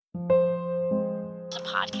a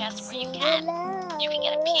podcast where you can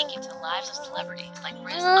get a peek into the lives of celebrities like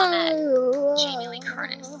Riz Ahmed, Jamie Lee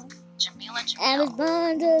Curtis, Jamila Jamil,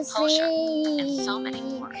 Posher, and so many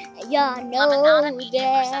more. Y'all know Lemonada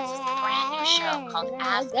Media presents a brand new show called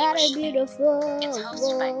As They Wish They. It's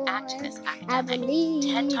hosted by activist, academic,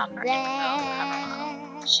 TED Talker, and Vogue cover model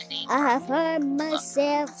Sinead I have Burton. heard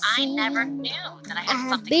myself I never sing. knew that I I had have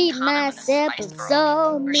something beat in common with a myself Spice up Girl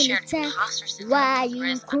so or many shared times. imposter syndrome Why with you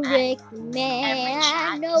Riz Ahmed. correct me? Every I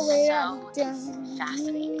chat know is what so I've done.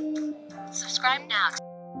 fascinating. Subscribe now.